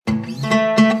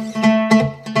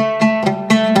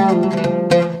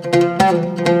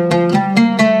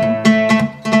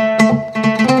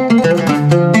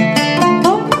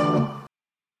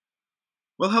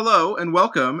and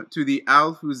welcome to the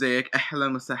Al Fuzaic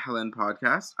Ahlan Sahlan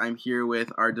podcast. I'm here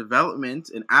with our development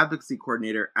and advocacy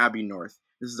coordinator, Abbi North.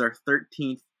 This is our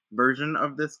 13th version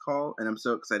of this call, and I'm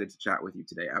so excited to chat with you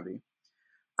today, Abbi.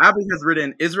 Abbi has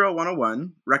written Israel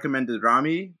 101, recommended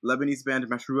Rami, Lebanese band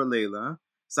Mashrua Leila,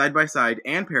 Side by Side,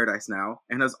 and Paradise Now,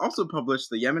 and has also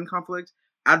published The Yemen Conflict,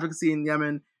 Advocacy in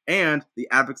Yemen, and the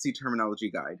Advocacy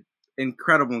Terminology Guide.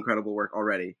 Incredible work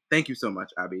already. Thank you so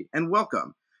much, Abbi, and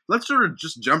welcome. Let's sort of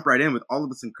just jump right in with all of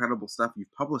this incredible stuff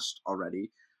you've published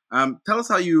already. Tell us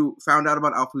how you found out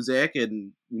about Al Fuzaic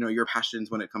and your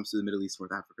passions when it comes to the Middle East,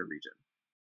 North Africa region.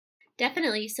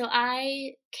 Definitely. So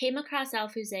I came across Al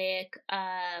Fuzaic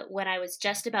when I was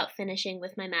just about finishing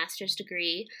with my master's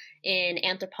degree in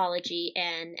anthropology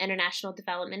and international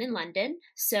development in London.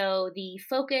 So the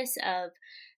focus of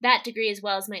that degree, as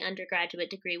well as my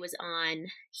undergraduate degree, was on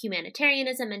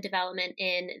humanitarianism and development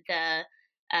in the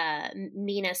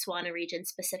MENA Swana region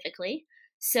specifically.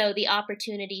 So the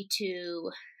opportunity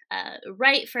to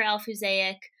write for Al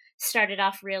Fuzaic started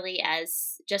off really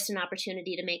as just an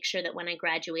opportunity to make sure that when I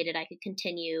graduated, I could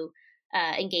continue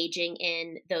engaging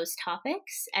in those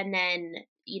topics. And then,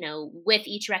 with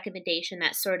each recommendation,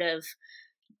 that sort of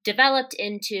developed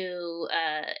into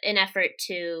an effort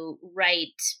to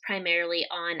write primarily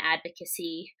on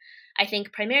advocacy. I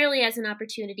think primarily as an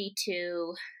opportunity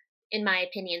to, in my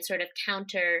opinion, sort of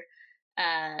counter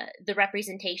the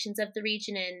representations of the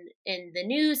region in the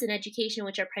news and education,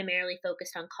 which are primarily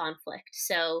focused on conflict.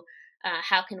 So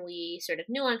how can we sort of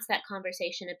nuance that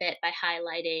conversation a bit by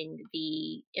highlighting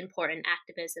the important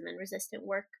activism and resistant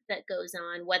work that goes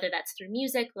on, whether that's through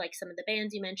music, like some of the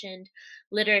bands you mentioned,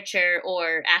 literature,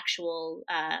 or actual,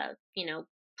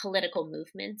 political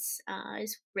movements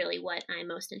is really what I'm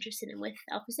most interested in with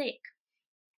Al Fuzaic.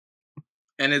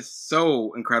 And it's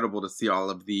so incredible to see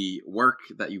all of the work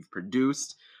that you've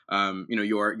produced.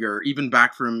 You're even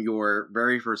back from your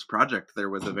very first project. There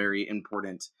was a very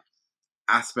important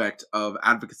aspect of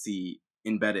advocacy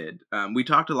embedded. We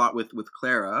talked a lot with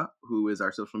Clara, who is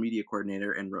our social media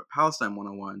coordinator and wrote Palestine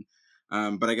 101.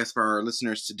 But I guess for our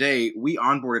listeners today, we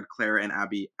onboarded Clara and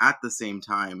Abbi at the same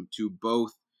time to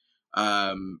both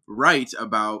write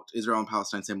about Israel and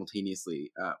Palestine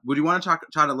simultaneously. Would you want to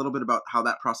chat a little bit about how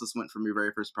that process went from your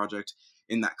very first project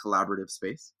in that collaborative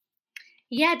space?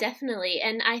 Yeah, definitely.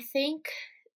 And I think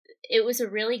it was a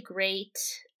really great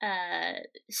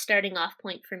starting off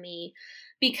point for me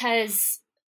because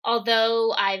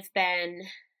although I've been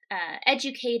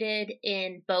educated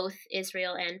in both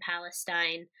Israel and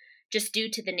Palestine, just due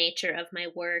to the nature of my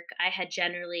work, I had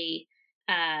generally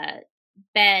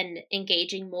been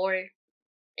engaging more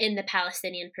in the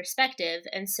Palestinian perspective.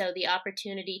 And so the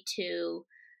opportunity to,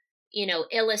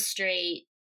 illustrate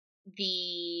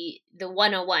the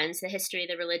 101s, the history,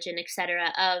 the religion,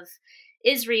 etc., of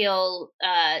Israel,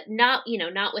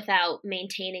 not without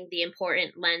maintaining the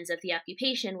important lens of the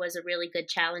occupation, was a really good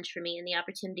challenge for me, and the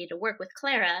opportunity to work with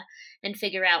Clara and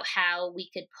figure out how we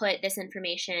could put this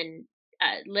information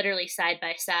literally side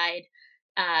by side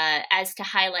as to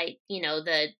highlight,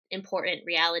 the important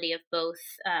reality of both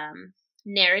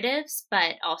narratives,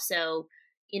 but also,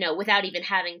 without even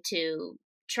having to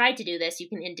try to do this, you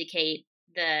can indicate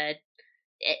the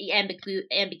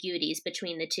ambiguities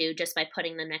between the two just by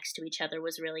putting them next to each other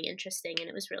was really interesting, and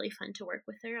it was really fun to work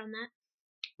with her on that.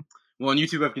 Well, and you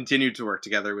two have continued to work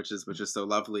together, which is so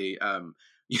lovely.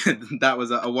 That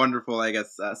was a wonderful, I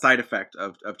guess, side effect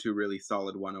of two really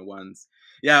solid 101s.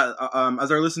 Yeah,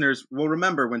 as our listeners will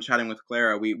remember when chatting with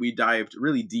Clara, we dived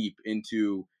really deep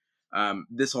into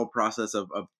this whole process of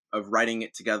writing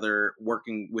it together,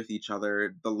 working with each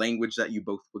other, the language that you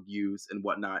both would use and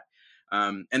whatnot.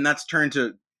 And that's turned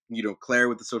to, Claire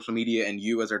with the social media and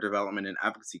you as our development and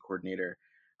advocacy coordinator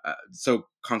so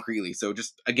concretely. So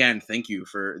just, again, thank you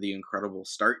for the incredible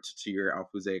start to your Al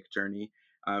Fuzaic journey.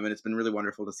 And it's been really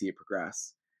wonderful to see it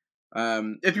progress.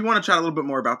 If you want to chat a little bit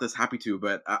more about this, happy to,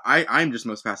 but I'm just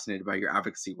most fascinated by your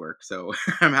advocacy work. So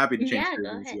I'm happy to change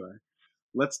careers as you are.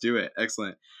 Let's do it.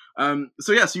 Excellent.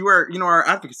 So you are, our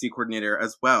advocacy coordinator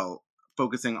as well,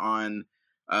 focusing on,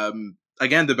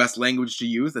 again, the best language to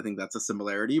use. I think that's a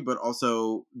similarity, but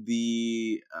also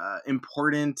the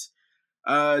important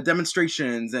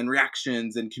demonstrations and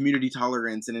reactions and community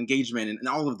tolerance and engagement and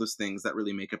all of those things that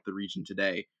really make up the region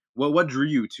today. Well, what drew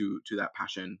you to that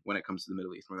passion when it comes to the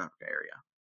Middle East, North Africa area?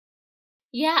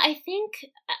 Yeah, I think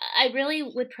I really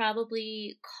would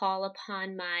probably call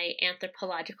upon my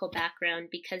anthropological background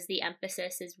because the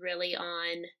emphasis is really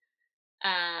on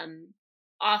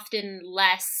often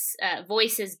less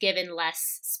voices given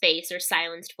less space or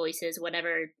silenced voices,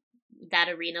 whatever that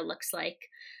arena looks like.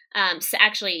 So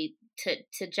actually,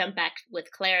 to jump back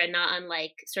with Clara, not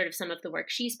unlike sort of some of the work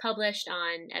she's published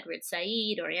on Edward Said,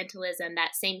 Orientalism,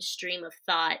 that same stream of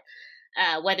thought,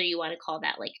 whether you want to call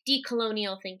that like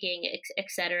decolonial thinking,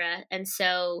 etc. And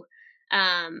so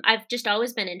I've just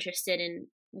always been interested in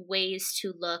ways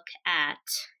to look at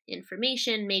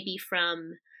information, maybe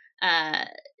from uh,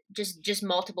 just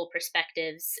multiple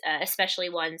perspectives, especially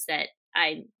ones that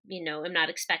I, am not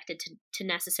expected to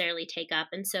necessarily take up.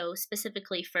 And so,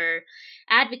 specifically for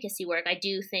advocacy work, I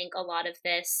do think a lot of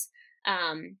this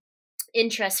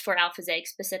interest for Alphazeg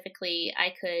specifically,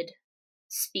 I could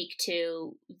speak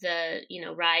to the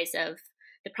rise of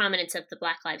the prominence of the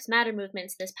Black Lives Matter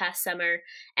movements this past summer,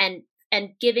 and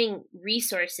giving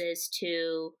resources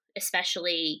to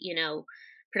especially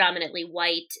predominantly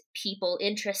white people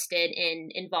interested in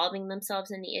involving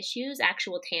themselves in the issues,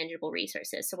 actual tangible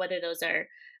resources. So whether those are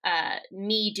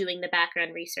me doing the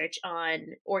background research on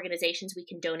organizations we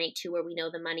can donate to where we know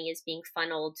the money is being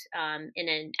funneled in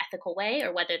an ethical way,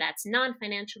 or whether that's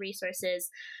non-financial resources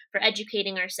for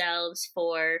educating ourselves,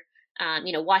 for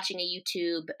watching a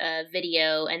YouTube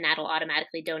video and that'll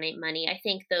automatically donate money. I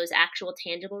think those actual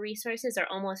tangible resources are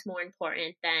almost more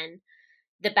important than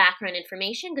the background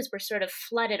information, because we're sort of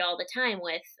flooded all the time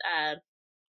with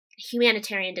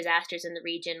humanitarian disasters in the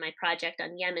region. My project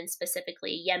on Yemen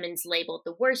specifically, Yemen's labeled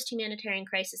the worst humanitarian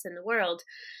crisis in the world,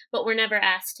 but we're never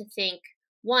asked to think,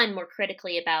 one, more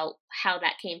critically about how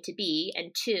that came to be,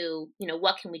 and two,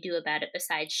 what can we do about it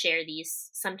besides share these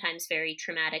sometimes very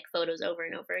traumatic photos over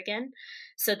and over again.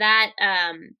 So that,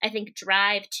 I think,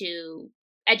 drive to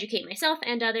educate myself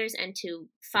and others and to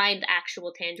find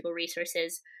actual tangible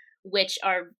resources, which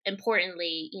are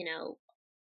importantly,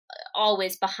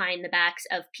 always behind the backs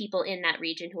of people in that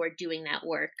region who are doing that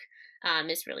work,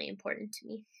 is really important to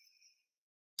me.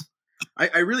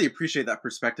 I really appreciate that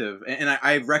perspective. And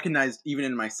I've recognized even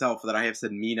in myself that I have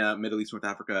said MENA, Middle East, North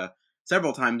Africa,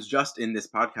 several times just in this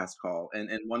podcast call. And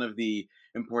one of the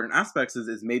important aspects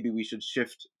is maybe we should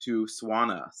shift to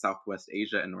SWANA, Southwest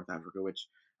Asia and North Africa, which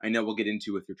I know we'll get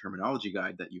into with your terminology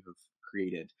guide that you have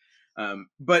created.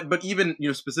 But even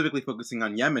specifically focusing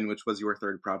on Yemen, which was your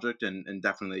third project and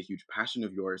definitely a huge passion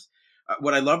of yours.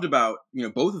 What I loved about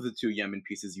both of the two Yemen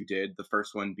pieces you did, the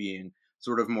first one being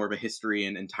sort of more of a history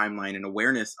and timeline and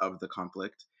awareness of the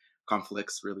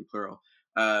conflicts, really plural,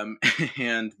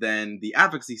 and then the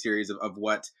advocacy series of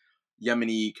what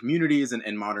Yemeni communities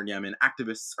and modern Yemen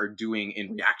activists are doing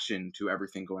in reaction to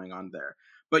everything going on there.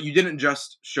 But you didn't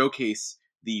just showcase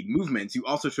the movements, you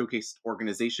also showcased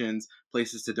organizations,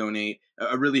 places to donate,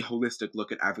 a really holistic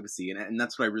look at advocacy. And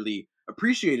that's what I really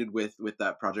appreciated with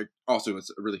that project. Also,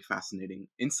 it's a really fascinating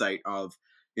insight of,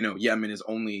 Yemen is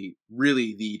only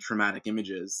really the traumatic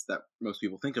images that most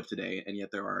people think of today. And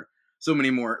yet there are so many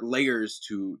more layers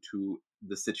to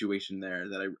the situation there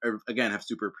that I again, have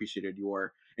super appreciated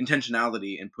your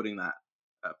intentionality in putting that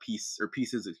pieces,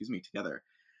 together.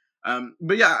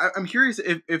 But yeah, I'm curious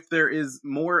if there is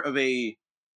more of a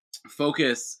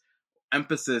focus,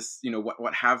 emphasis,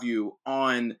 what have you,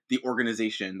 on the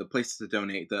organization, the places to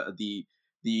donate,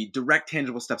 the direct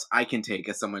tangible steps I can take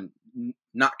as someone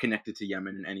not connected to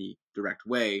Yemen in any direct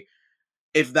way.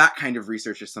 If that kind of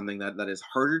research is something that is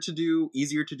harder to do,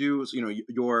 easier to do, so,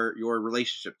 your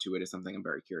relationship to it is something I'm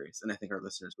very curious, and I think our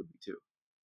listeners would be too.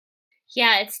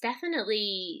 Yeah, it's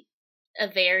definitely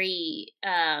a very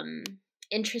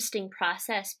interesting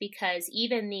process, because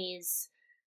even these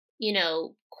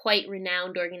quite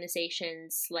renowned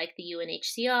organizations like the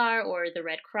UNHCR or the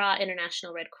Red Cross,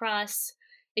 International Red Cross,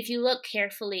 if you look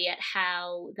carefully at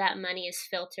how that money is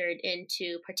filtered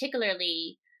into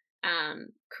particularly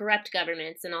corrupt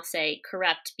governments, and I'll say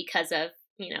corrupt because of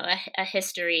a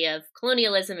history of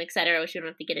colonialism, etc., which we don't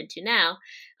have to get into now,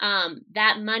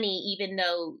 that money, even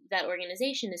though that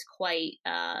organization is quite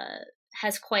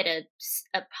has quite a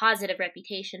positive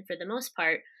reputation for the most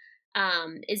part,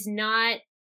 is not,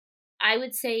 I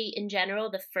would say, in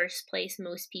general, the first place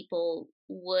most people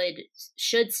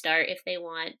should start if they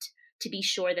want to be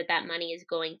sure that that money is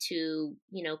going to,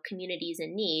 communities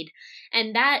in need.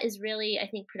 And that is really, I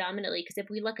think, predominantly because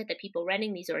if we look at the people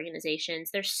running these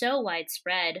organizations, they're so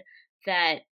widespread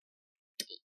that,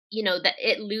 that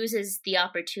it loses the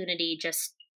opportunity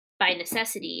just by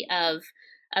necessity of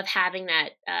having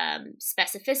that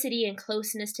specificity and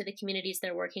closeness to the communities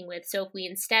they're working with. So if we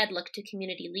instead look to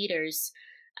community leaders,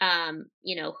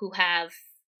 who have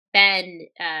been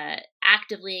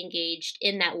actively engaged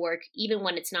in that work, even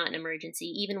when it's not an emergency,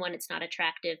 even when it's not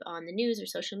attractive on the news or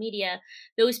social media,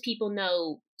 those people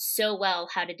know so well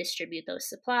how to distribute those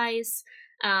supplies.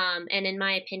 And in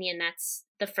my opinion,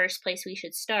 the first place we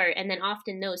should start. And then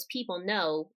often those people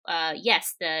know,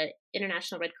 yes, the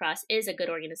International Red Cross is a good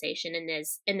organization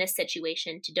in this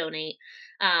situation to donate.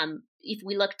 If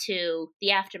we look to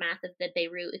the aftermath of the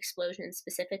Beirut explosion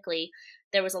specifically,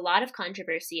 there was a lot of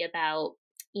controversy about,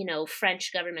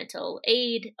 French governmental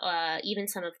aid, even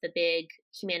some of the big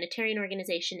humanitarian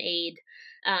organization aid,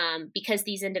 because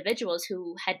these individuals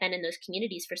who had been in those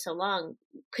communities for so long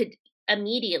could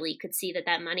see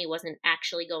that money wasn't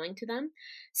actually going to them.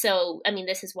 So, I mean,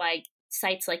 this is why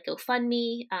sites like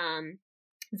GoFundMe,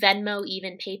 Venmo,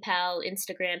 even PayPal,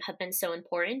 Instagram have been so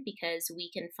important, because we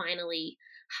can finally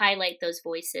highlight those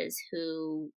voices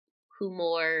who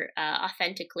more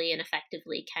authentically and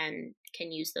effectively can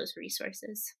use those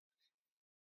resources.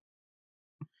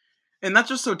 And that's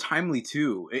just so timely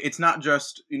too. It's not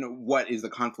just, what is the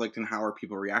conflict and how are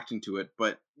people reacting to it,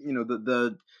 but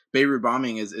the Beirut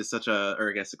bombing is such a, or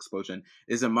I guess explosion,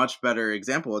 is a much better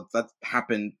example. That's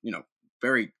happened,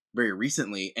 very very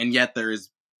recently, and yet there is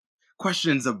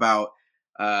questions about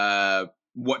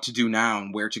what to do now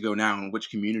and where to go now and which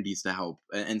communities to help.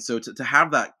 And so to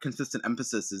have that consistent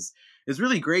emphasis is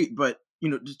really great. But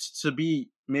to be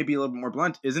maybe a little bit more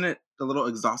blunt, isn't it a little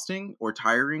exhausting or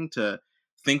tiring to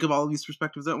think of all of these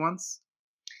perspectives at once?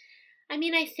 I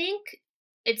mean, I think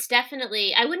it's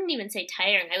definitely, I wouldn't even say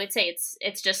tiring. I would say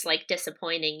it's just like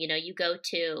disappointing. You go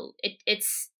to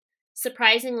it's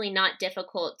surprisingly not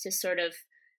difficult to sort of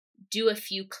do a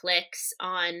few clicks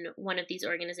on one of these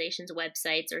organizations'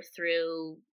 websites or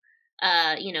through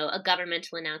a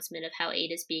governmental announcement of how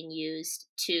aid is being used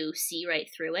to see right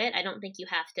through it. I don't think you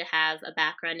have to have a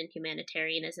background in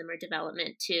humanitarianism or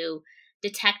development to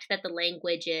detect that the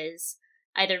language is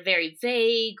either very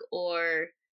vague or,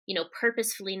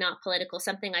 purposefully not political.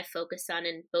 Something I focus on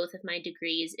in both of my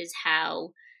degrees is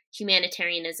how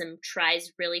humanitarianism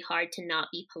tries really hard to not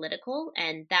be political,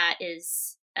 and that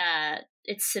is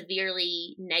it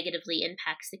severely negatively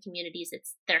impacts the communities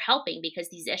they're helping, because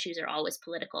these issues are always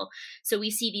political. So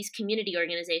we see these community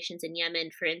organizations in Yemen,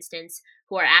 for instance,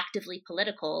 who are actively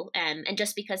political, and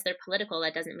just because they're political,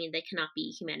 that doesn't mean they cannot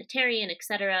be humanitarian,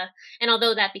 etc. And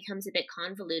although that becomes a bit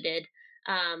convoluted,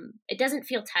 it doesn't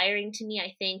feel tiring to me.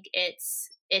 I think it's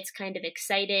kind of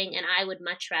exciting, and I would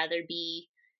much rather be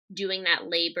doing that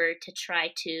labor to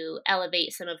try to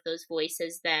elevate some of those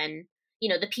voices than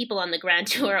the people on the ground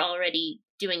who are already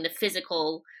doing the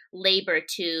physical labor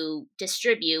to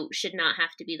distribute should not have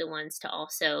to be the ones to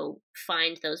also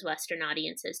find those Western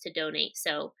audiences to donate.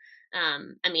 So,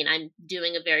 I mean, I'm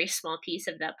doing a very small piece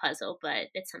of that puzzle, but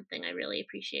it's something I really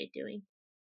appreciate doing.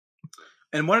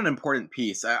 And what an important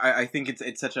piece. I think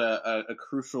it's such a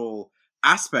crucial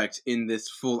aspect in this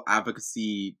full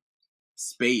advocacy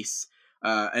space.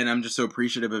 And I'm just so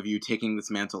appreciative of you taking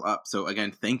this mantle up. So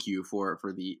again, thank you for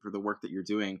the work that you're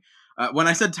doing. When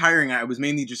I said tiring, I was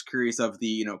mainly just curious of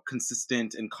the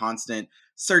consistent and constant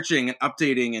searching and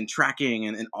updating and tracking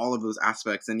and all of those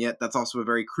aspects. And yet that's also a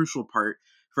very crucial part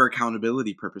for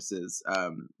accountability purposes.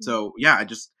 So yeah,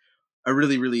 I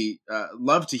really, really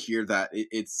love to hear that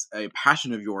it's a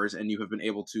passion of yours and you have been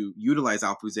able to utilize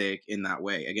Al Fusaic in that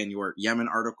way. Again, your Yemen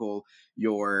article,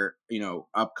 your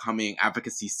upcoming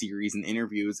advocacy series and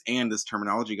interviews, and this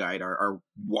terminology guide are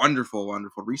wonderful,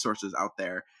 wonderful resources out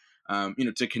there.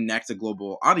 To connect a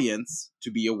global audience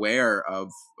to be aware of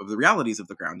the realities of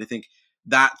the ground. I think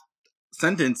that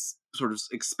sentence sort of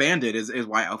expanded is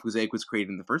why Al Fusaic was created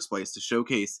in the first place, to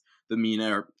showcase the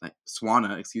MENA or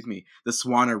SWANA, excuse me, the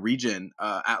SWANA region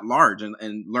at large,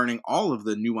 and learning all of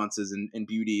the nuances and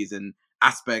beauties and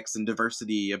aspects and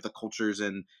diversity of the cultures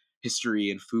and history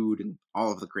and food and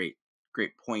all of the great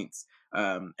points.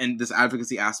 And this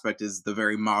advocacy aspect is the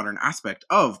very modern aspect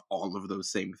of all of those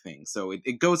same things. So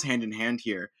it goes hand in hand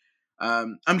here.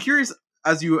 I'm curious,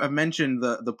 as you have mentioned,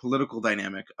 the political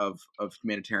dynamic of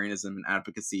humanitarianism and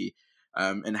advocacy,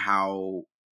 and how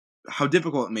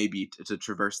difficult it may be to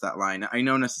traverse that line. I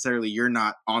know necessarily you're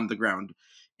not on the ground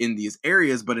in these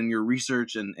areas, but in your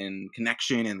research and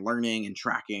connection and learning and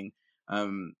tracking,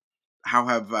 um, how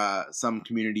have some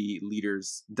community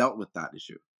leaders dealt with that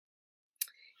issue?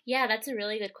 Yeah, that's a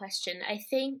really good question. I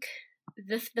think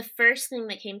the first thing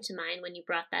that came to mind when you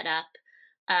brought that up,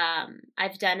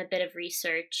 I've done a bit of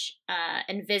research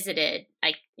and visited,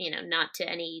 not to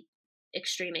any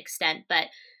extreme extent, but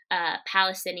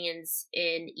Palestinians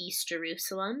in East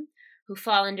Jerusalem who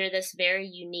fall under this very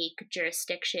unique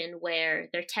jurisdiction where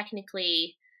they're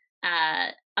technically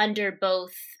under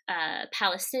both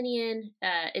Palestinian,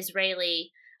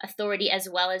 Israeli authority, as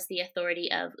well as the authority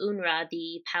of UNRWA,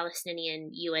 the Palestinian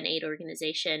UN aid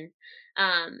organization.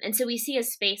 And so we see a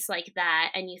space like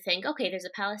that, and you think, okay, there's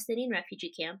a Palestinian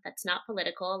refugee camp that's not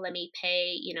political. Let me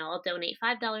pay, I'll donate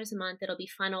 $5 a month. It'll be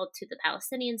funneled to the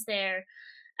Palestinians there.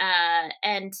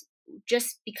 And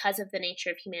just because of the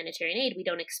nature of humanitarian aid, we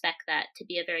don't expect that to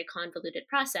be a very convoluted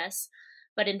process.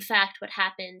 But in fact, what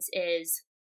happens is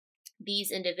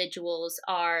these individuals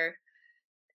are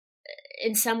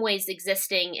in some ways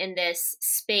existing in this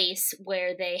space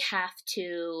where they have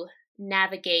to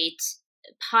navigate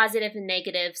positive and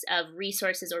negatives of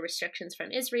resources or restrictions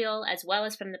from Israel as well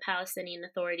as from the Palestinian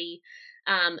Authority,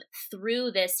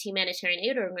 through this humanitarian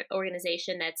aid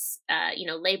organization that's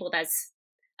labeled as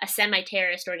a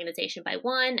semi-terrorist organization by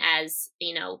one, as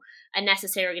a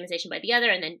necessary organization by the other,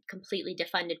 and then completely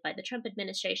defunded by the Trump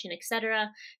administration,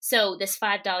 etc. So this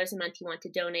 $5 a month you want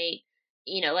to donate,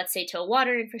 let's say to a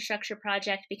water infrastructure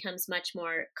project, becomes much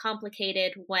more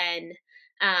complicated when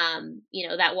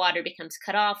that water becomes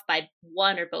cut off by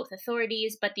one or both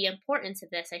authorities. But the importance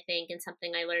of this, I think, and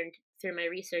something I learned through my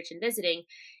research and visiting,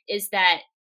 is that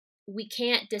we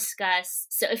can't discuss.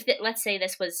 So if let's say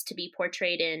this was to be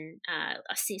portrayed in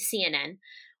CNN,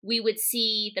 we would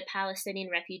see the Palestinian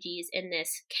refugees in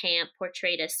this camp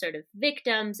portrayed as sort of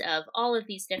victims of all of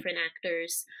these different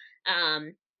actors,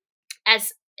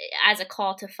 as a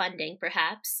call to funding,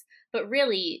 perhaps. But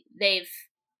really, they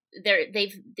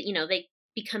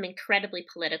become incredibly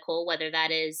political, whether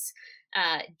that is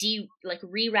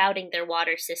rerouting their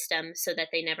water system so that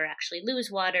they never actually lose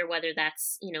water, whether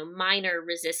that's minor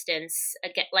resistance,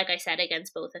 like I said,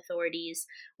 against both authorities.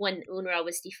 When UNRWA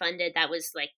was defunded, that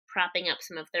was like propping up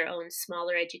some of their own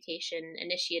smaller education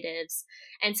initiatives.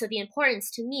 And so the importance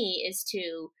to me is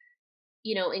to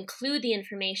include the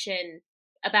information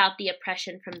about the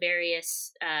oppression from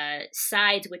various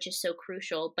sides, which is so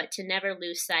crucial, but to never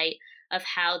lose sight of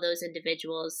how those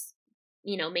individuals,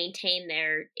 maintain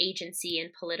their agency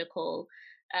and political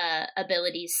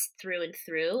abilities through and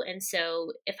through. And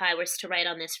so if I was to write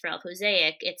on this for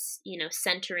Al-Hoseic, it's,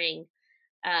 centering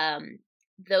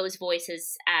those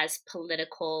voices as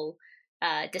political,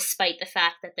 despite the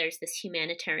fact that there's this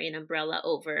humanitarian umbrella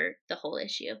over the whole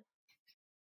issue.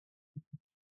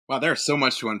 Wow, there's so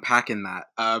much to unpack in that.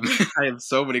 I have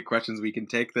so many questions. We can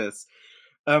take this.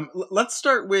 Let's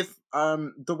start with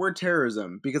the word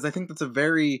terrorism, because I think that's a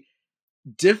very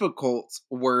difficult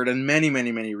word and many,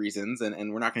 many, many reasons,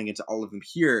 and we're not going to get into all of them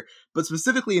here, but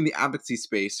specifically in the advocacy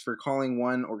space, for calling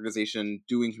one organization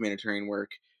doing humanitarian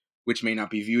work, which may not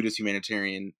be viewed as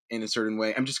humanitarian in a certain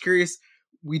way. I'm just curious,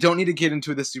 we don't need to get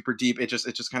into this super deep. It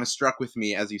just kind of struck with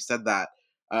me as you said that.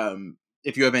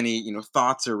 If you have any,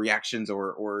 thoughts or reactions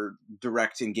or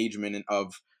direct engagement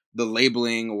of the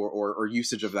labeling or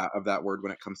usage of that word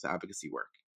when it comes to advocacy work.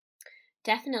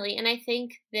 Definitely. And I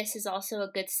think this is also a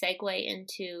good segue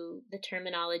into the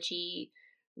terminology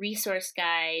resource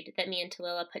guide that me and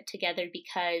Talila put together,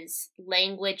 because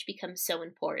language becomes so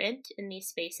important in these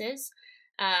spaces.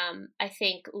 I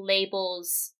think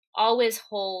labels always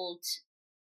hold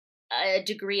a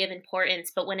degree of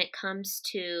importance, but when it comes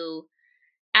to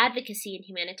advocacy and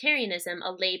humanitarianism,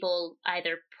 a label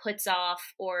either puts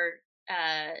off or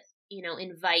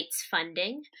invites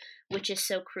funding, which is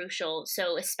so crucial.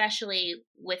 So especially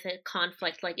with a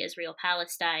conflict like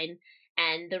Israel-Palestine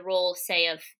and the role, say,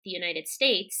 of the United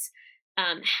States,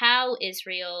 how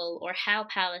Israel or how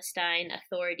Palestine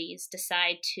authorities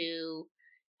decide to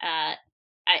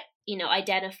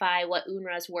identify what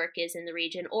UNRWA's work is in the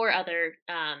region, or other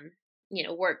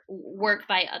work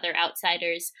by other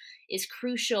outsiders, is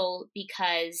crucial,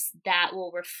 because that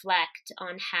will reflect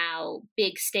on how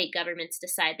big state governments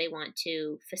decide they want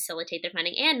to facilitate their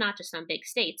funding. And not just on big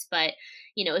states, but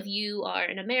if you are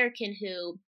an American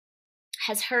who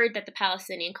has heard that the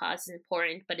Palestinian cause is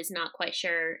important but is not quite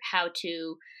sure how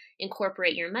to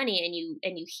incorporate your money,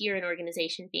 and you hear an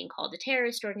organization being called a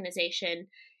terrorist organization,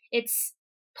 it's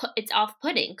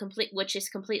off-putting, which is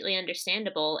completely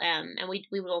understandable. And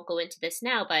we won't go into this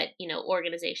now, but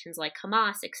organizations like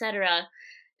Hamas, etc.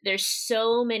 There's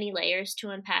so many layers to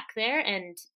unpack there,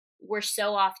 and we're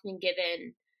so often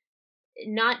given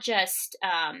not just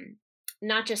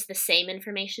the same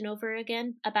information over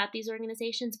again about these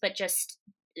organizations, but just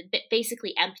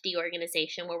basically empty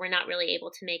organization, where we're not really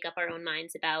able to make up our own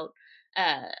minds about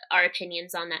our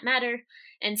opinions on that matter.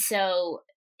 And so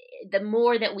the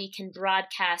more that we can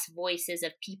broadcast voices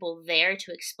of people there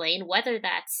to explain, whether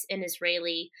that's an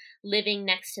Israeli living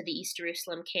next to the East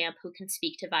Jerusalem camp who can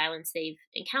speak to violence they've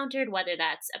encountered, whether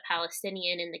that's a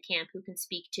Palestinian in the camp who can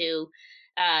speak to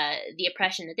the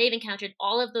oppression that they've encountered,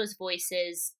 all of those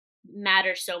voices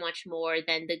matter so much more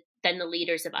than the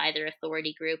leaders of either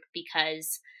authority group,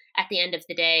 because at the end of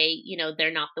the day,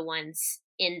 they're not the ones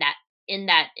in that in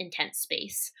that intense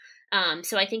space.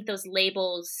 So I think those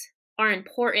labels are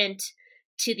important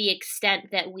to the extent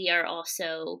that we are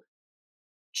also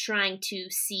trying to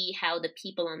see how the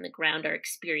people on the ground are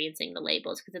experiencing the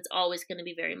labels, because it's always going to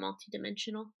be very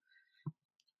multidimensional.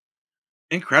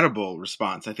 Incredible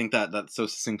response. I think that so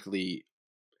succinctly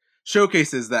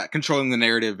showcases that controlling the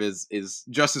narrative is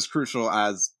just as crucial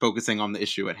as focusing on the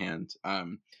issue at hand.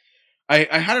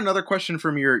 I had another question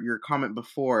from your comment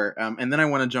before, and then I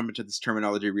want to jump into this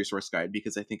terminology resource guide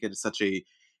because I think it is such a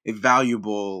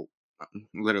valuable,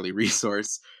 literally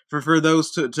resource for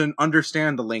those to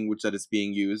understand the language that is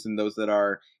being used and those that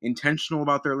are intentional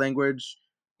about their language,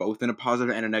 both in a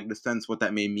positive and a negative sense, what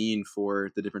that may mean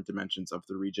for the different dimensions of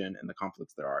the region and the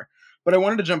conflicts there are. But I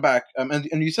wanted to jump back, and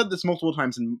you said this multiple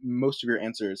times in most of your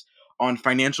answers on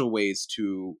financial ways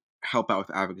to help out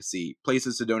with advocacy,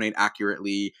 places to donate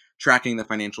accurately, tracking the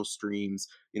financial streams,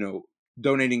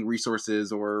 donating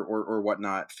resources or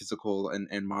whatnot, physical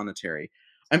and monetary.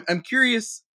 I'm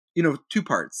curious, two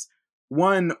parts.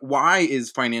 One, why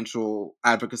is financial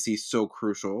advocacy so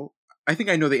crucial? I think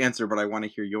I know the answer, but I want to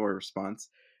hear your response.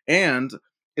 And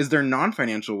is there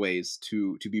non-financial ways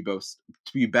to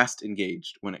be best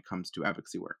engaged when it comes to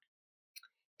advocacy work?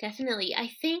 Definitely. I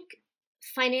think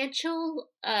financial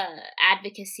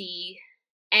advocacy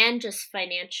and just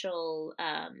financial,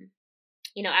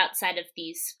 outside of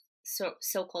these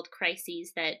so-called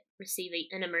crises that receive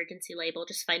an emergency label,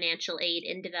 just financial aid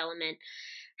in development,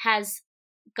 has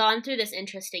gone through this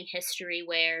interesting history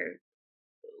where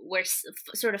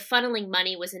sort of funneling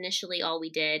money was initially all we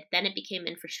did. Then it became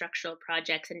infrastructural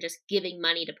projects, and just giving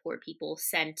money to poor people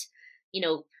sent, you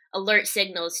know, alert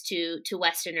signals to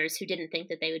Westerners who didn't think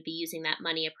that they would be using that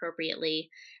money appropriately.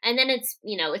 And then it's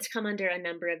come under a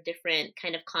number of different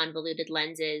kind of convoluted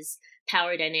lenses,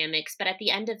 power dynamics. But at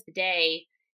the end of the day,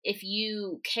 if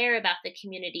you care about the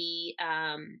community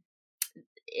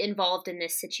involved in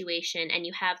this situation and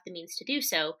you have the means to do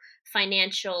so,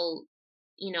 financial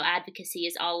advocacy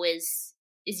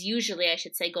is usually, I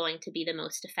should say, going to be the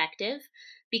most effective,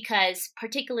 because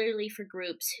particularly for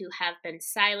groups who have been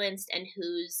silenced and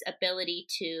whose ability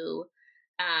to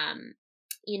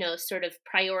sort of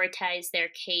prioritize their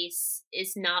case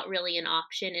is not really an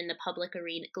option in the public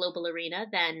arena, global arena,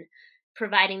 then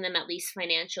providing them at least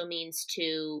financial means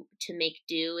to make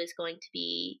do is going to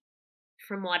be,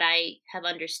 from what I have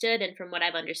understood and from what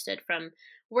I've understood from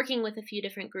working with a few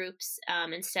different groups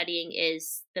and studying,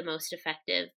 is the most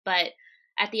effective. But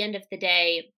at the end of the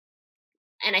day,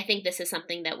 and I think this is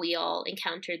something that we all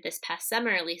encountered this past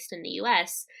summer, at least in the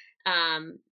U.S.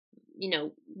 Um,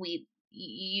 we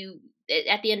you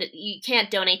at the end you can't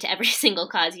donate to every single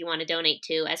cause you want to donate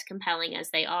to, as compelling as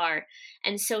they are,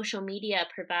 and social media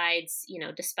provides,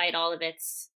 despite all of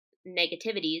its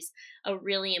negativities, a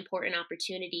really important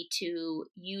opportunity to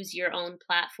use your own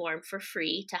platform for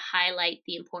free to highlight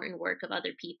the important work of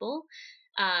other people.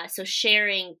 So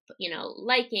sharing,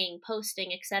 liking,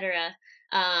 posting, etc.,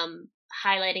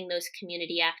 highlighting those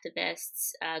community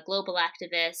activists, global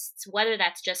activists, whether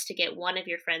that's just to get one of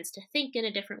your friends to think in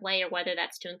a different way or whether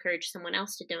that's to encourage someone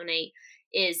else to donate,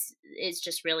 is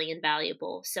just really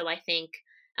invaluable. So I think,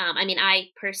 I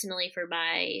personally, for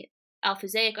my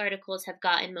Alphuzaic articles, have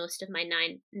gotten most of my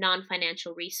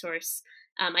non-financial resource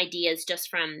ideas just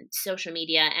from social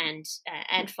media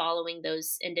and following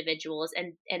those individuals,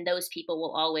 and those people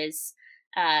will always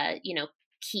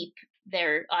keep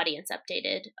their audience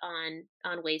updated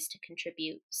on ways to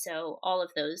contribute. So all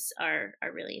of those are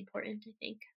really important, I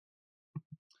think.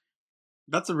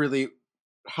 That's a really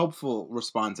helpful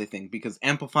response, I think, because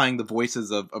amplifying the voices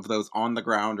of those on the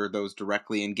ground or those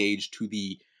directly engaged to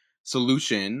the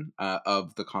solution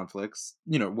of the conflicts,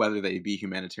 whether they be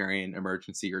humanitarian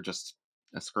emergency or just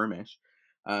a skirmish,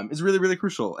 is really, really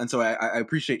crucial. And so I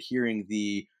appreciate hearing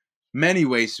the many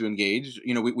ways to engage.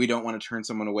 We don't want to turn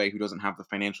someone away who doesn't have the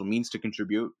financial means to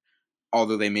contribute,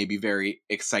 although they may be very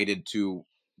excited to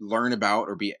learn about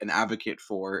or be an advocate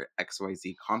for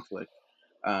XYZ conflict.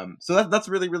 So that's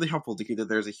really, really helpful to hear that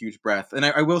there's a huge breadth. And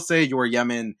I will say your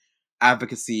Yemen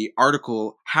advocacy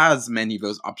article has many of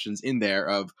those options in there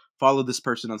of follow this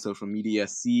person on social media,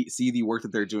 see the work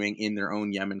that they're doing in their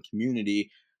own Yemen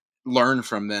community, learn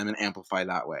from them and amplify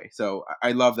that way. So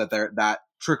I love that that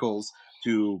trickles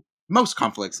to most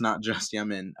conflicts, not just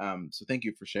Yemen. So thank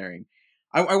you for sharing.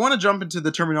 I want to jump into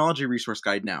the terminology resource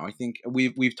guide now. I think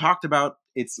we've talked about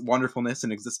its wonderfulness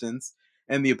and existence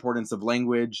and the importance of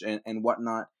language and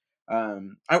whatnot.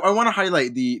 I want to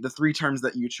highlight the three terms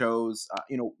that you chose.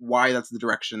 Why that's the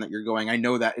direction that you're going. I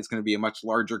know that it's going to be a much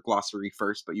larger glossary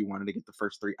first, but you wanted to get the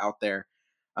first three out there.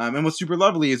 And what's super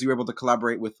lovely is you were able to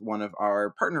collaborate with one of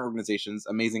our partner organizations,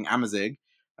 Amazing Amazigh,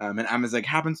 and Amazigh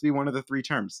happens to be one of the three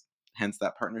terms, hence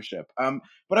that partnership.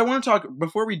 But I want to talk,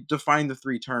 before we define the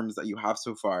three terms that you have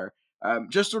so far,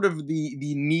 just sort of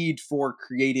the need for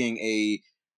creating a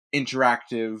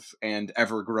interactive and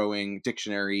ever growing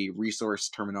dictionary resource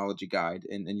terminology guide,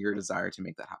 and your desire to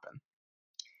make that happen.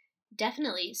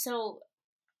 Definitely. So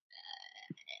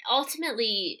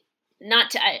ultimately,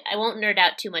 not to, I won't nerd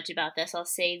out too much about this. I'll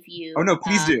save Oh you. no,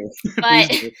 please do. But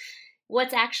Please do.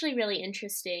 what's actually really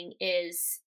interesting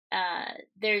is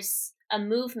there's a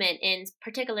movement in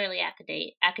particularly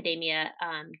academia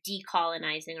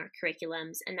decolonizing our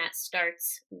curriculums, and that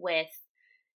starts with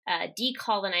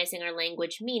decolonizing our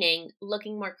language, meaning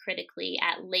looking more critically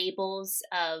at labels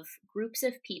of groups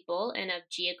of people and of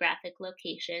geographic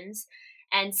locations,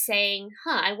 and saying,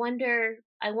 "Huh, I wonder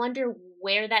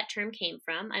where that term came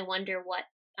from. I wonder what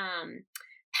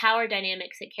power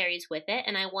dynamics it carries with it,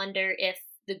 and I wonder if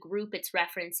the group it's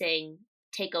referencing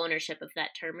take ownership of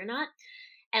that term or not."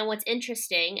 And what's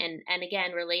interesting, and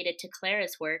again related to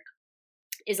Clara's work,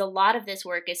 is a lot of this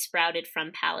work is sprouted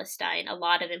from Palestine. A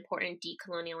lot of important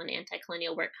decolonial and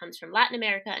anti-colonial work comes from Latin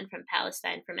America and from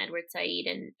Palestine, from Edward Said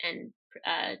and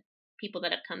people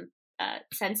that have come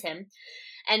since him.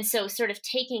 And so, sort of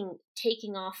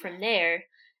taking off from there,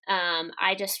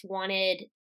 I just wanted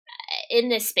in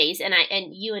this space, and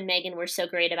you and Megan were so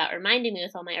great about reminding me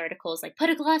with all my articles, like put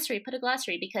a glossary,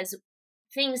 because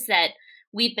things that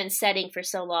we've been setting for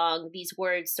so long, these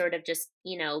words sort of just,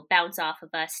 bounce off of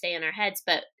us, stay in our heads.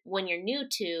 But when you're new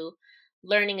to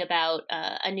learning about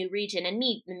a new region, and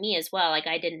me as well, like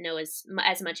I didn't know as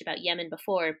much about Yemen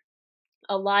before,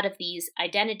 a lot of these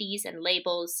identities and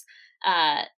labels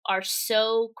are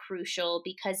so crucial,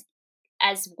 because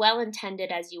as well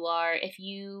intended as you are, if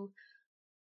you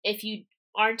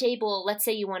aren't able, let's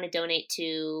say you want to donate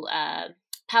to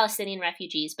Palestinian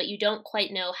refugees, but you don't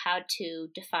quite know how to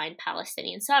define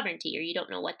Palestinian sovereignty, or you don't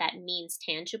know what that means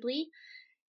tangibly,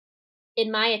 in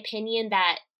my opinion,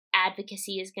 that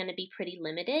advocacy is going to be pretty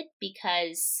limited,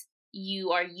 because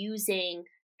you are using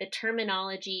the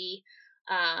terminology,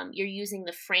 you're using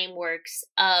the frameworks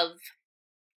of,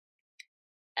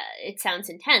 it sounds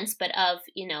intense, but of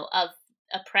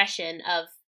oppression, of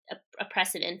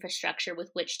oppressive infrastructure with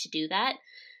which to do that.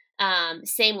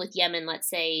 Same with Yemen, let's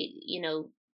say,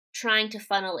 trying to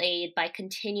funnel aid by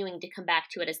continuing to come back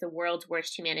to it as the world's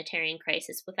worst humanitarian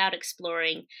crisis without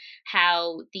exploring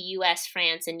how the US,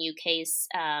 France, and UK's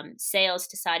sales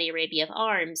to Saudi Arabia of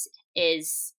arms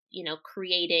is,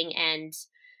 creating and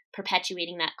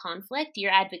perpetuating that conflict.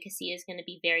 Your advocacy is going to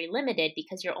be very limited,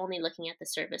 because you're only looking at the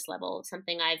surface level.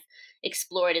 Something I've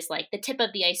explored is like the tip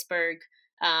of the iceberg,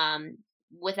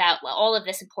 without all of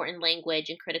this important language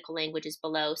and critical languages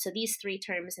below. So these three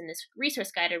terms in this resource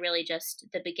guide are really just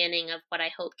the beginning of what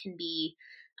I hope can be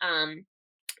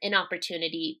an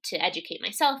opportunity to educate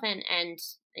myself and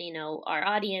our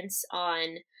audience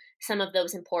on some of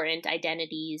those important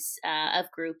identities of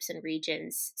groups and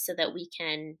regions, so that we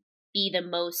can be the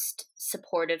most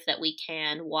supportive that we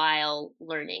can while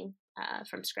learning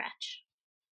from scratch.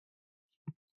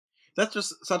 That's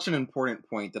just such an important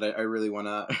point that I really want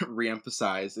to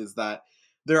reemphasize, is that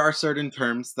there are certain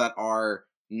terms that are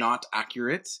not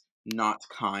accurate, not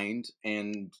kind,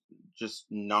 and just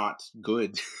not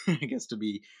good, I guess, to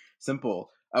be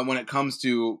simple, when it comes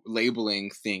to labeling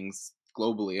things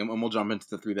globally. And we'll jump into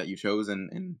the three that you chose,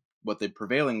 and what the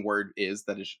prevailing word is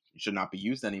that should not be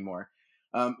used anymore.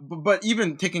 But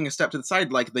even taking a step to the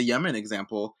side, like the Yemen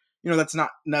example, that's not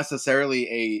necessarily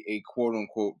a quote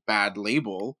unquote bad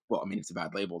label. Well, I mean, it's a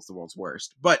bad label. It's the world's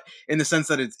worst. But in the sense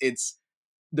that it's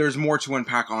there's more to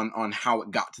unpack on how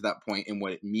it got to that point and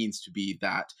what it means to be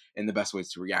that, and the best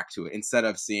ways to react to it, instead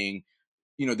of seeing,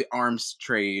 the arms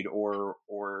trade or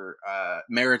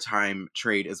maritime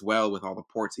trade as well, with all the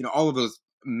ports, all of those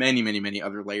many, many, many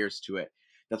other layers to it.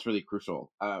 That's really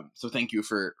crucial. So thank you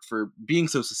for being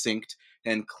so succinct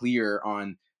and clear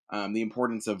on the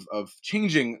importance of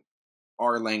changing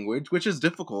our language, which is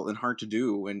difficult and hard to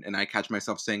do. And I catch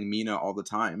myself saying Mina all the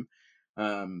time,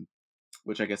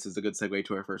 which I guess is a good segue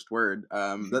to our first word.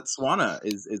 That Swana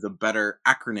is a better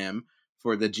acronym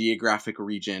for the geographic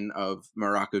region of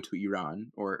Morocco to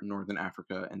Iran, or Northern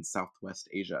Africa and Southwest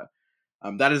Asia.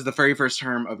 That is the very first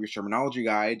term of your terminology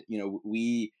guide.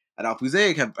 We at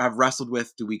Alfuzaic have wrestled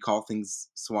with, do we call things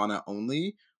Swana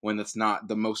only when that's not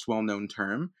the most well-known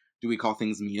term? Do we call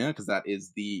things Mina, because that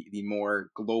is the more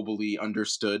globally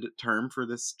understood term for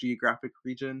this geographic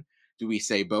region? Do we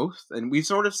say both? And we've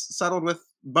sort of settled with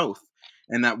both,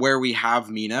 and that where we have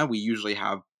Mina, we usually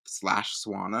have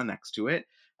 /Swana next to it,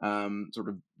 sort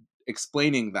of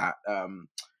explaining that.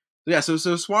 Yeah, so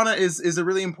Swana is a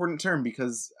really important term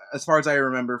because, as far as I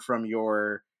remember from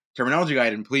your terminology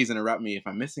guide, and please interrupt me if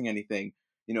I'm missing anything,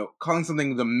 calling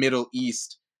something the Middle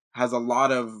East has a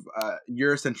lot of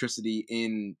Eurocentricity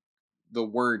in the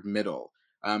word middle.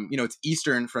 It's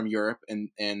Eastern from Europe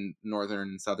and Northern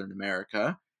and Southern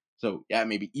America. So yeah,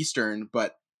 maybe Eastern,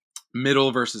 but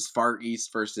middle versus far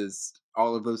east versus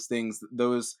all of those things,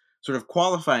 those sort of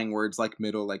qualifying words like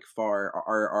middle, like far,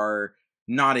 are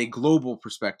not a global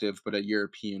perspective but a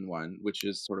European one, which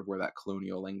is sort of where that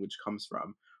colonial language comes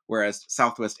from, whereas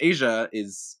Southwest Asia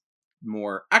is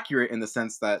more accurate in the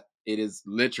sense that it is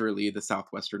literally the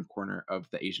southwestern corner of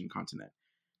the Asian continent.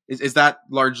 Is that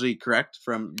largely correct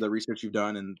from the research you've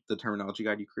done and the terminology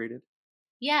guide you created?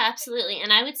 Yeah, absolutely.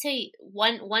 And I would say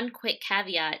one quick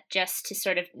caveat, just to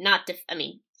sort of not I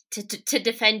mean, to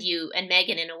defend you and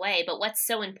Megan in a way, but what's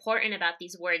so important about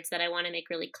these words that I want to make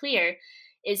really clear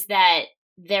is that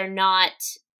they're not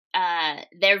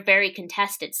they're very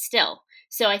contested still.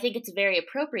 So I think it's very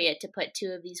appropriate to put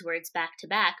two of these words back to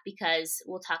back, because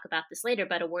we'll talk about this later,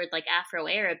 but a word like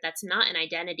Afro-Arab, that's not an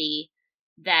identity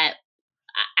that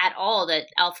at all that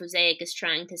Alphusaic is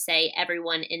trying to say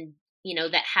everyone in,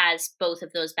 that has both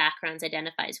of those backgrounds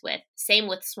identifies with. Same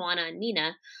with Swana and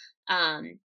Mina.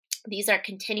 Um, these are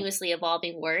continuously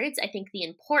evolving words. I think the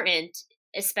importance,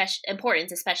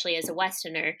 especially as a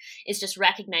Westerner, is just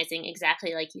recognizing,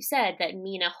 exactly like you said, that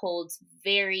Mina holds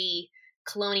very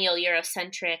colonial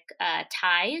Eurocentric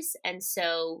ties, and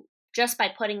so just by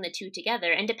putting the two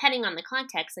together, and depending on the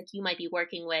context, like you might be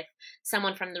working with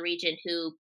someone from the region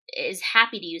who is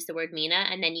happy to use the word Mina,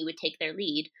 and then you would take their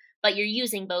lead. But you're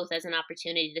using both as an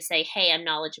opportunity to say, hey, I'm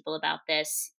knowledgeable about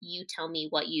this. You tell me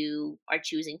what you are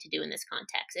choosing to do in this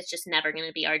context. It's just never going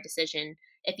to be our decision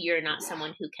if you're not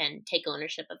someone who can take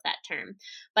ownership of that term.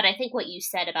 But I think what you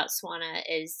said about Swana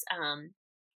is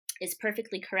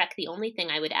perfectly correct. The only thing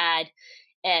I would add,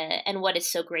 and what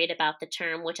is so great about the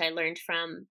term, which I learned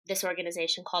from this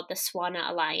organization called the Swana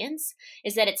Alliance,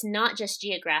 is that it's not just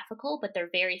geographical, but they're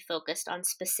very focused on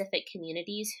specific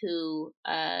communities who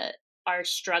are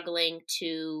struggling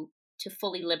to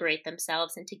fully liberate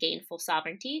themselves and to gain full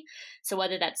sovereignty. So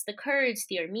whether that's the Kurds,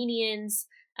 the Armenians,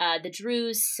 the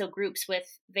Druze, so groups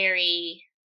with very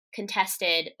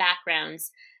contested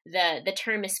backgrounds, the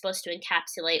term is supposed to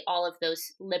encapsulate all of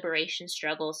those liberation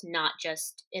struggles, not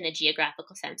just in a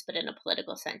geographical sense, but in a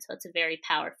political sense. So it's a very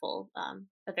powerful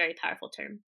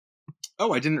term.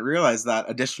 Oh, I didn't realize that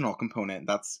additional component.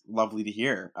 That's lovely to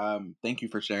hear. Thank you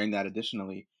for sharing that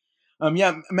additionally.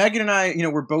 Yeah, Megan and I,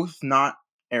 we're both not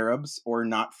Arabs or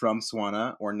not from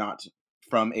Swana or not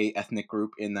from a ethnic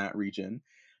group in that region.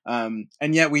 And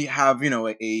yet we have,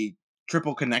 a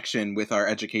triple connection with our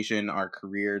education, our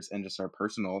careers, and just our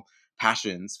personal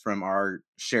passions from our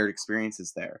shared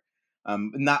experiences there.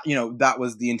 And that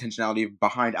was the intentionality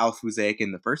behind Alfuzaic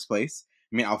in the first place.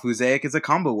 I mean, Alfuzaic is a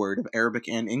combo word of Arabic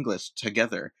and English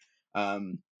together.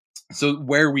 Um, so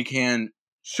where we can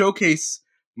showcase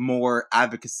more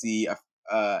advocacy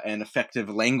and effective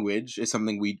language is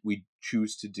something we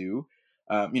choose to do.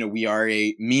 We are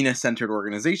a MENA centered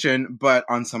organization, but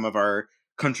on some of our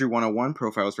Country 101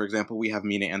 profiles, for example, we have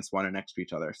MENA and Swana next to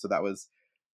each other. So that was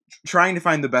trying to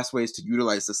find the best ways to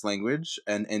utilize this language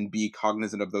and be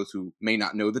cognizant of those who may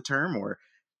not know the term or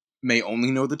may only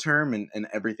know the term, and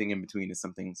everything in between is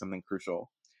something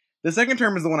crucial. The second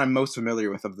term is the one I'm most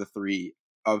familiar with of the three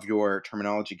of your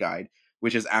terminology guide,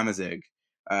 which is Amazigh.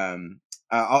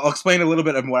 I'll explain a little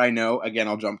bit of what I know. Again,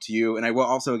 I'll jump to you, and I will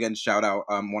also again shout out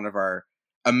one of our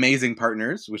amazing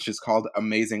partners, which is called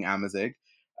Amazing Amazigh,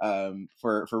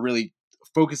 for really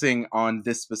focusing on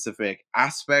this specific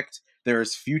aspect. There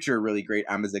is future really great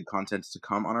Amazigh content to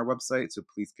come on our website, so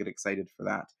please get excited for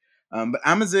that. But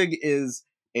Amazigh is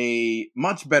a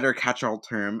much better catch-all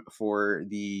term for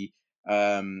the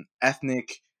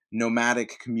ethnic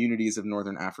nomadic communities of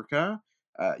Northern Africa.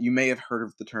 You may have heard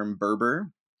of the term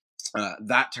Berber.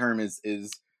 That term is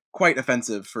quite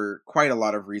offensive for quite a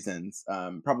lot of reasons.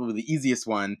 Probably the easiest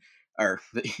one, or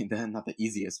not the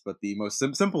easiest, but the most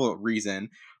simple reason,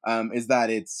 is that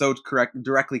it's so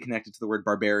directly connected to the word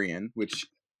barbarian, which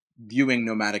viewing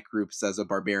nomadic groups as a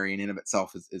barbarian in of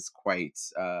itself is quite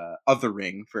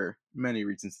othering for many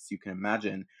reasons, as you can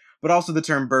imagine. But also the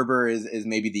term Berber is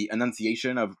maybe the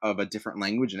enunciation of a different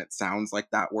language, and it sounds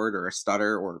like that word, or a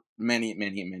stutter, or many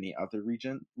other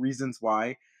reasons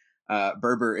why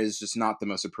Berber is just not the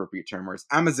most appropriate term, whereas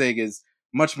Amazigh is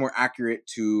much more accurate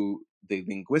to the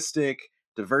linguistic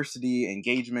diversity,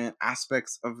 engagement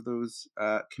aspects of those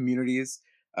communities.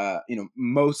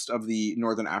 Most of the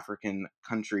Northern African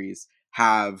countries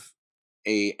have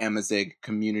a Amazigh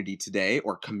community today,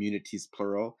 or communities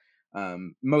plural,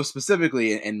 most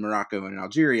specifically in Morocco and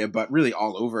Algeria, but really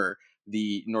all over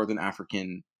the Northern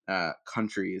African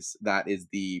countries. That is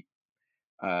the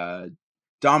uh,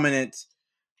 dominant.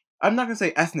 I'm not going to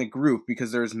say ethnic group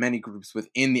because there's many groups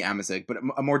within the Amazigh, but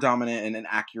a more dominant and an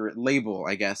accurate label,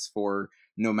 I guess, for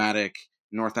nomadic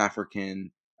North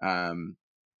African um,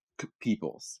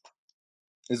 peoples.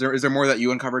 Is there more that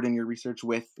you uncovered in your research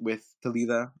with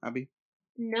Talida, Abby?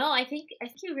 No, I think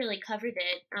you really covered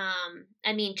it.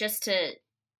 I mean, just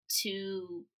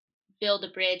to build a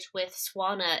bridge with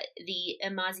Swana, the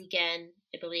Amazigan,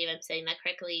 I believe I'm saying that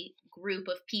correctly, group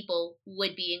of people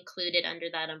would be included under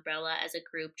that umbrella as a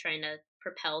group trying to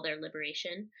propel their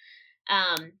liberation.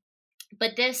 Um,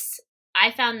 but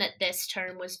I found that this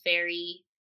term was very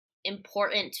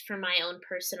important for my own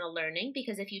personal learning,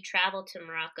 because if you travel to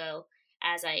Morocco,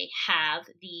 as I have,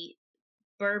 the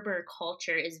Berber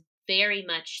culture is very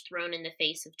much thrown in the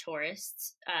face of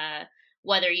tourists.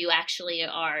 Whether you actually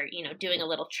are, doing a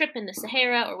little trip in the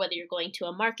Sahara, or whether you're going to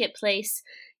a marketplace,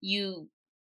 you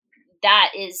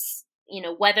that is,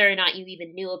 whether or not you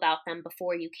even knew about them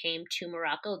before you came to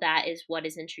Morocco, that is what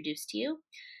is introduced to you.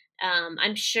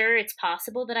 I'm sure it's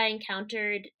possible that I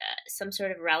encountered some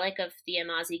sort of relic of the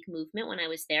Amazigh movement when I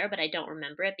was there, but I don't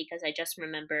remember it, because I just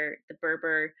remember the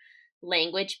Berber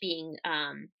language being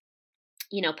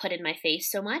put in my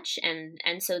face so much.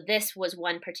 And so this was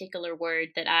one particular word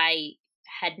that I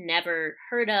had never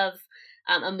heard of,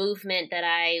 a movement that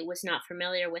I was not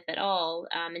familiar with at all.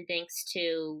 And thanks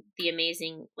to the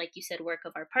amazing, like you said, work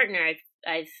of our partner,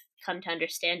 I've come to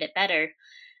understand it better.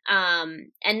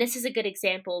 And this is a good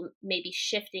example, maybe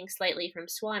shifting slightly from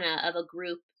Swana, of a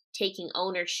group taking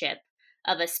ownership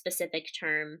of a specific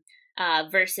term,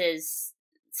 versus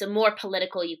some more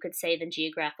political, you could say, than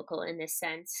geographical in this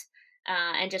sense.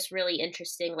 And just really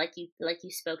interesting, like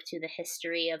you spoke to, the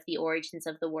history of the origins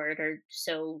of the word are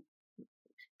so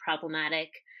problematic,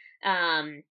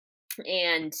 um,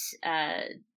 and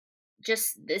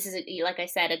just this is, like I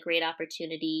said, a great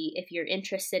opportunity if you're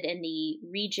interested in the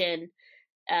region.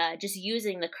 Just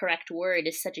using the correct word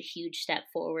is such a huge step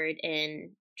forward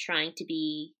in trying to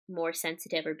be more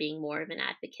sensitive, or being more of an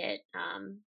advocate,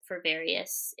 for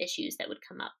various issues that would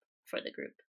come up for the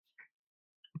group.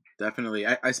 Definitely.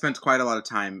 I spent quite a lot of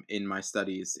time in my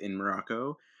studies in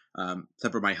Morocco.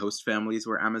 Except for my host families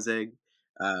were Amazigh.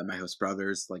 My host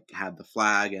brothers had the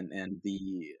flag, and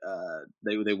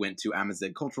they went to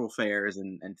Amazigh cultural fairs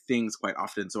and things quite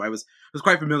often. So I was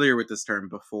quite familiar with this term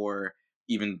before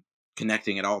even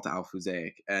connecting at all to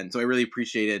Alfuzaic. And so I really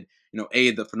appreciated,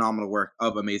 the phenomenal work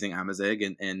of Amazing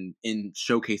Amazigh, and in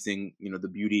showcasing, the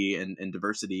beauty and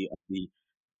diversity of the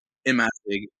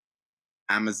Amazigh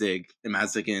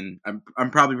Amazighan.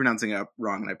 I'm probably pronouncing it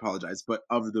wrong, and I apologize, but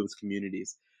of those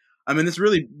communities. I mean, this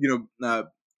really,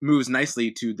 moves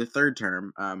nicely to the third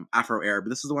term, Afro-Arab.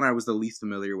 This is the one I was the least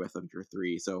familiar with of your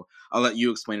three, so I'll let you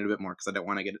explain it a bit more because I don't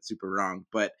want to get it super wrong.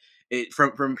 But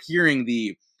from hearing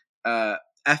the uh,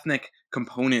 ethnic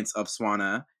components of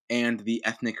Swana and the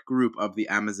ethnic group of the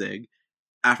Amazigh,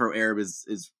 Afro-Arab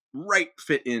is right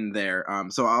fit in there.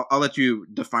 So I'll let you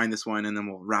define this one, and then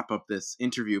we'll wrap up this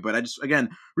interview. But I just, again,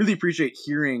 really appreciate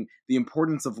hearing the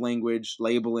importance of language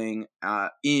labeling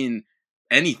in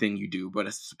anything you do, but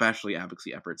especially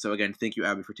advocacy efforts. So again, thank you,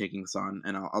 Abby, for taking this on,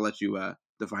 and I'll let you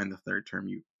define the third term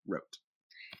you wrote.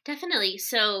 Definitely.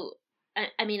 So,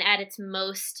 I mean, at its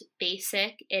most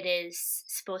basic, it is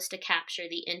supposed to capture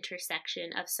the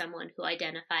intersection of someone who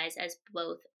identifies as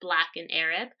both Black and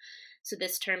Arab. So,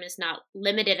 this term is not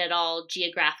limited at all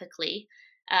geographically.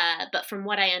 But from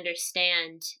what I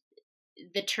understand,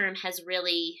 the term has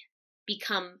really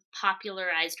become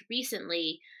popularized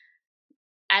recently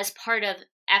as part of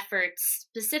efforts,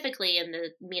 specifically in the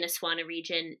Mina Swana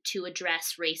region, to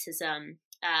address racism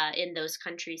in those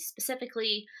countries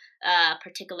specifically,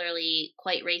 particularly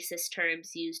quite racist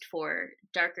terms used for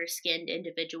darker skinned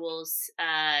individuals,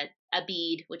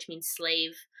 Abid, which means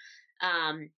slave.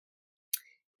 Um,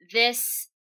 this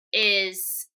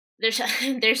is there's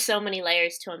there's so many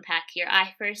layers to unpack here.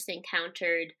 I first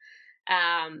encountered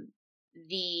um,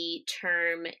 the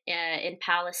term in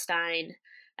Palestine.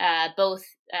 Both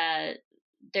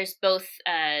there's both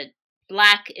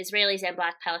Black Israelis and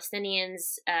Black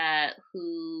Palestinians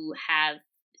who have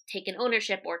taken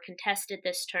ownership or contested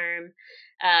this term.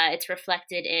 It's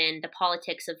reflected in the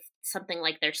politics of something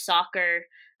like their soccer,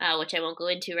 which I won't go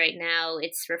into right now.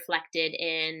 It's reflected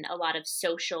in a lot of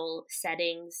social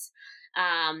settings.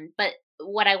 But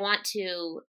what I want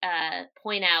to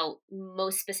point out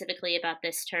most specifically about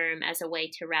this term as a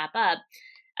way to wrap up,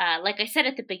 like I said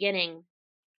at the beginning,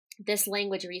 this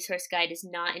language resource guide is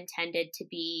not intended to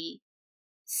be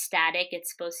static.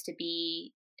 It's supposed to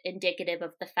be indicative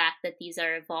of the fact that these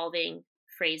are evolving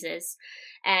phrases.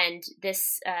 And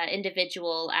this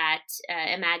individual at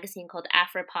a magazine called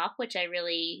Afropop, which I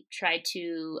really tried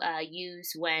to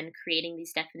use when creating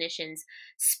these definitions,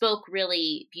 spoke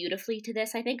really beautifully to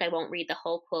this. I think I won't read the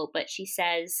whole quote, but she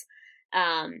says,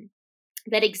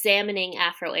 that examining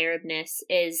Afro Arabness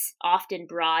is often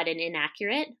broad and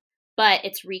inaccurate, but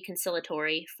it's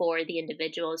reconciliatory for the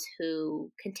individuals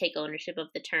who can take ownership of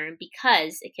the term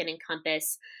because it can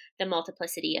encompass the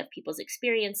multiplicity of people's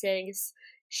experiences.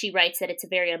 She writes that it's a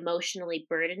very emotionally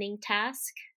burdening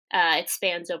task. It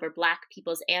spans over Black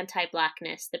people's anti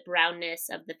Blackness, the brownness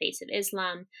of the face of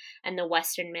Islam, and the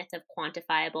Western myth of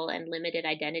quantifiable and limited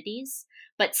identities.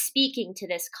 But speaking to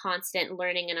this constant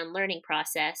learning and unlearning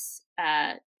process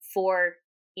for,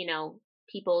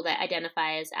 people that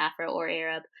identify as Afro or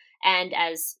Arab, and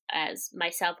as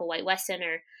myself, a white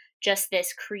Westerner, just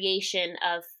this creation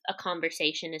of a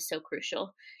conversation is so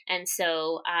crucial. And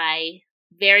so I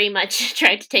very much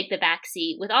tried to take the back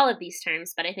seat with all of these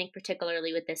terms, but I think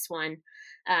particularly with this one,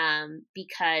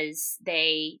 because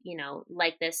they,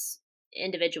 like this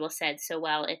individual said so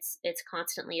well, it's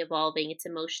constantly evolving, it's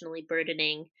emotionally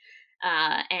burdening,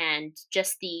 and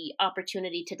just the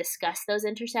opportunity to discuss those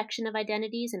intersection of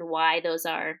identities and why those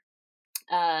are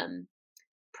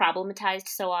problematized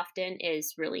so often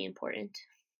is really important.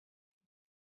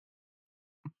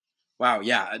 Wow,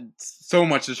 yeah, so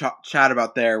much to chat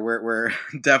about there. We're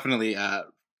definitely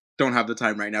don't have the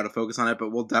time right now to focus on it,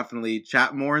 but we'll definitely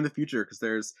chat more in the future because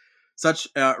there's such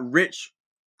rich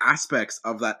aspects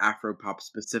of that Afropop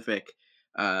specific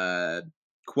uh,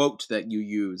 quote that you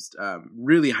used,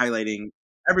 really highlighting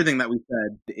everything that we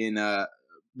said in a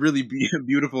really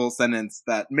beautiful sentence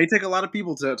that may take a lot of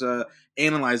people to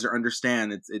analyze or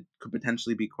understand. It could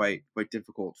potentially be quite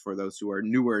difficult for those who are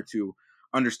newer to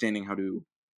understanding how to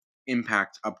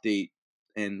impact, update,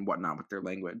 and whatnot with their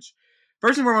language.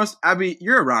 First and foremost, Abbi,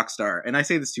 you're a rock star, and I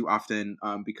say this to you often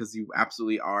because you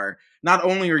absolutely are. Not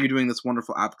only are you doing this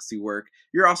wonderful advocacy work,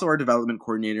 you're also our development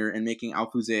coordinator and making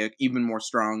Al Fusaic even more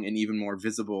strong and even more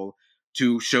visible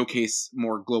to showcase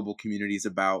more global communities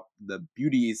about the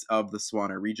beauties of the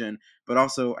Swana region, but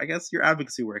also, I guess, your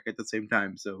advocacy work at the same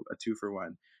time. So a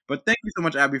 2-for-1. But thank you so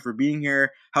much, Abbi, for being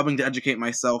here, helping to educate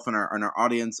myself and our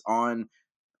audience on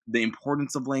the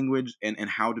importance of language and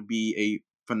how to be a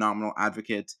phenomenal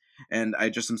advocate. And I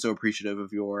just am so appreciative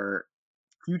of your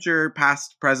future,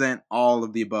 past, present, all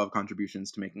of the above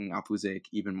contributions to making Alfuzaic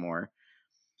even more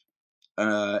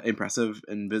impressive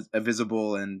and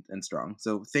visible and strong.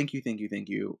 So thank you, thank you, thank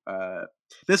you.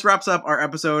 This wraps up our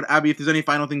episode. Abbi, if there's any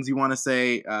final things you want to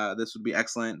say, this would be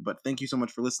excellent. But thank you so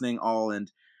much for listening, all,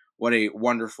 and what a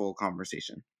wonderful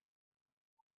conversation.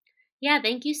 Yeah,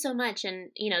 thank you so much. And,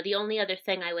 the only other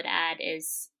thing I would add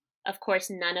is, of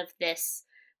course, none of this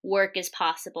work is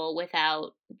possible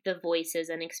without the voices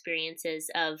and experiences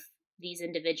of these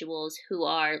individuals who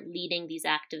are leading these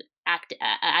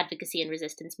advocacy and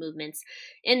resistance movements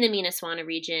in the Minnesota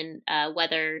region,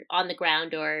 whether on the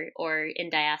ground or in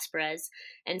diasporas.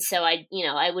 And so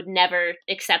I would never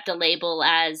accept a label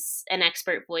as an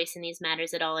expert voice in these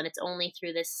matters at all. And it's only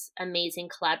through this amazing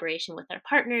collaboration with our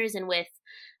partners and with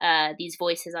these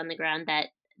voices on the ground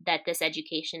that this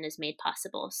education is made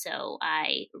possible. So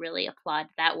I really applaud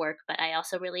that work, but I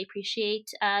also really appreciate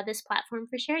this platform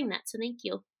for sharing that. So thank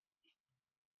you.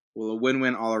 Well, a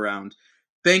win-win all around.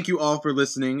 Thank you all for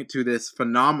listening to this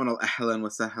phenomenal Ahlan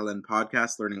with Sahlan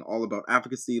podcast, learning all about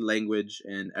advocacy, language,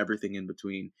 and everything in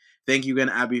between. Thank you again,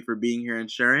 Abbi, for being here and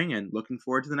sharing, and looking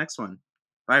forward to the next one.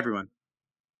 Bye, everyone.